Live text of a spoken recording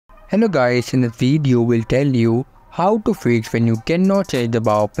Hello guys, in this video we'll tell you how to fix when you cannot change the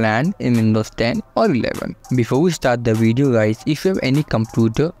power plan in Windows 10 or 11. Before we start the video guys, if you have any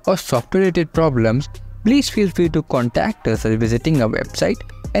computer or software related problems, please feel free to contact us by visiting our website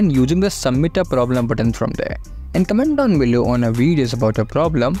and using the submit a problem button from there. And comment down below on our videos about your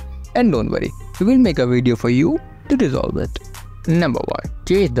problem, and don't worry, we will make a video for you to resolve it. Number 1.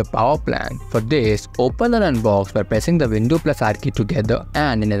 Change the power plan. For this, open the run box by pressing the Windows plus R key together,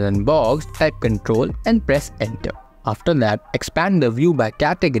 and in the run box, type Control and press Enter. After that, expand the view by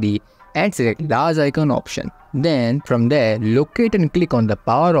category and select large icon option. Then from there, locate and click on the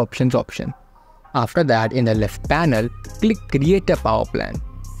power options option. After that, in the left panel, click Create a power plan.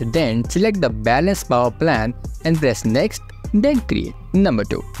 Then select the balanced power plan and press Next, then Create. Number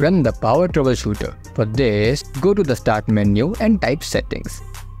 2. Run the Power Troubleshooter. For this, go to the Start menu and type Settings.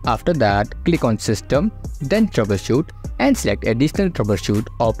 After that, click on System, then Troubleshoot and select Additional Troubleshoot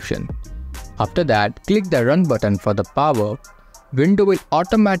option. After that, click the Run button for the power. Windows will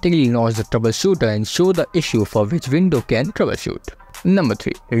automatically launch the troubleshooter and show the issue for which window can troubleshoot. Number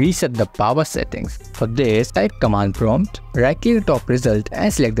 3. Reset the power settings. For this, type Command Prompt, right-click the top result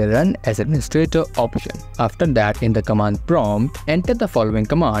and select the Run as Administrator option. After that, in the command prompt, enter the following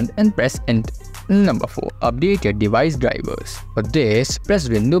command and press Enter. Number 4. Update your device drivers. For this, press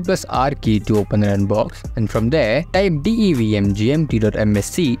Windows plus R key to open the run box, and from there, type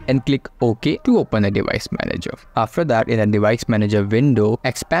devmgmt.msc and click OK to open the device manager. After that, in the device manager window,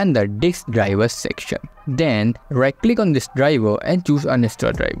 expand the disk drivers section. Then, right-click on this driver and choose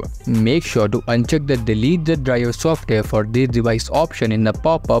Uninstall driver. Make sure to uncheck the Delete the driver software for this device option in the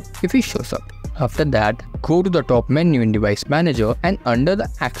pop-up if it shows up. After that, go to the top menu in Device Manager and under the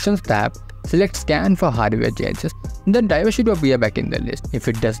Actions tab, select Scan for hardware changes. The driver should appear back in the list. If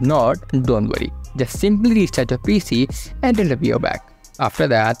it does not, don't worry. Just simply restart your PC and it will appear back. After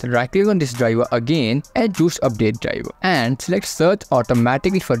that, right-click on this driver again and choose Update driver and select Search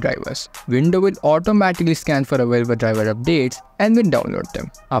automatically for drivers. Windows will automatically scan for available driver updates and will download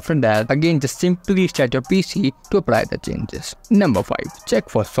them. After that, again just simply restart your PC to apply the changes. Number 5. Check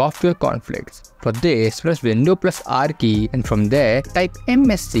for software conflicts. For this, press Windows plus R key and from there, type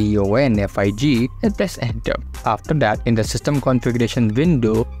msconfig and press Enter. After that, in the System Configuration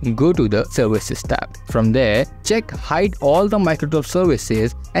window, go to the Services tab. From there, check Hide all the Microsoft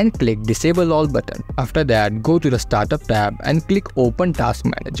services and click Disable All button. After that, go to the Startup tab and click Open Task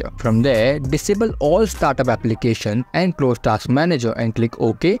Manager. From there, disable all startup application and close Task Manager and click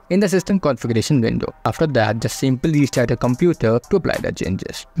OK in the System Configuration window. After that, just simply restart your computer to apply the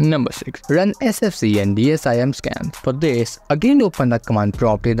changes. Number 6. Run SFC and DISM Scans. For this, again open the command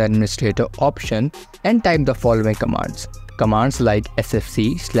prompt in the Administrator option and type the following commands. Commands like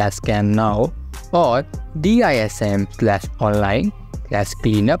sfc/scannow or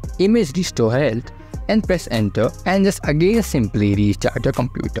dism/online/cleanup image RestoreHealth and press Enter and just again simply restart your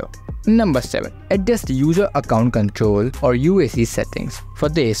computer. Number 7. Adjust user account control or UAC settings. For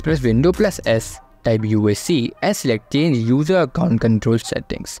this, press Windows plus S, type UAC and select Change user account control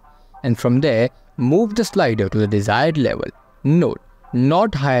settings. And from there, move the slider to the desired level. Note,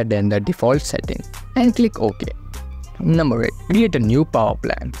 not higher than the default setting, and click OK. Number 8. Create a new power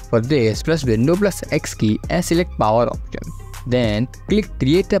plan. For this, press Windows plus X key and select Power option. Then, click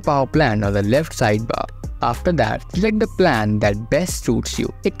Create a power plan on the left sidebar. After that, select the plan that best suits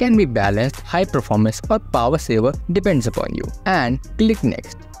you. It can be balanced, high performance or power saver, depends upon you. And click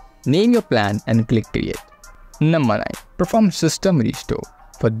Next. Name your plan and click Create. Number 9. Perform system restore.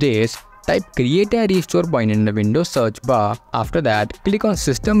 For this, type Create a restore point in the Windows search bar. After that, click on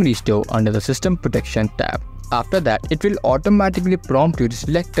System Restore under the System Protection tab. After that, it will automatically prompt you to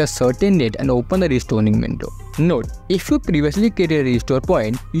select a certain date and open the restoring window. Note, if you previously created a restore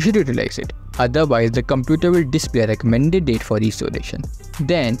point, you should utilize it. Otherwise, the computer will display a recommended date for restoration.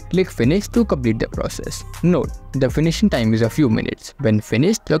 Then, click Finish to complete the process. Note, the finishing time is a few minutes. When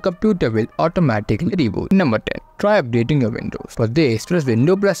finished, the computer will automatically reboot. Number 10. Try updating your Windows. For this, press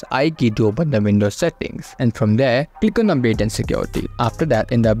Windows plus I key to open the Windows settings. And from there, click on Update and Security. After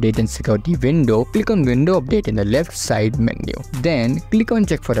that, in the Update and Security window, click on Window Update in the left side menu. Then, click on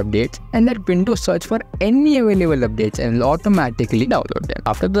Check for Updates and let Windows search for any available updates and will automatically download them.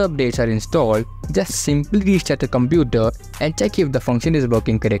 After the updates are installed, just simply restart the computer and check if the function is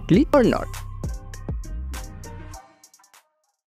working correctly or not.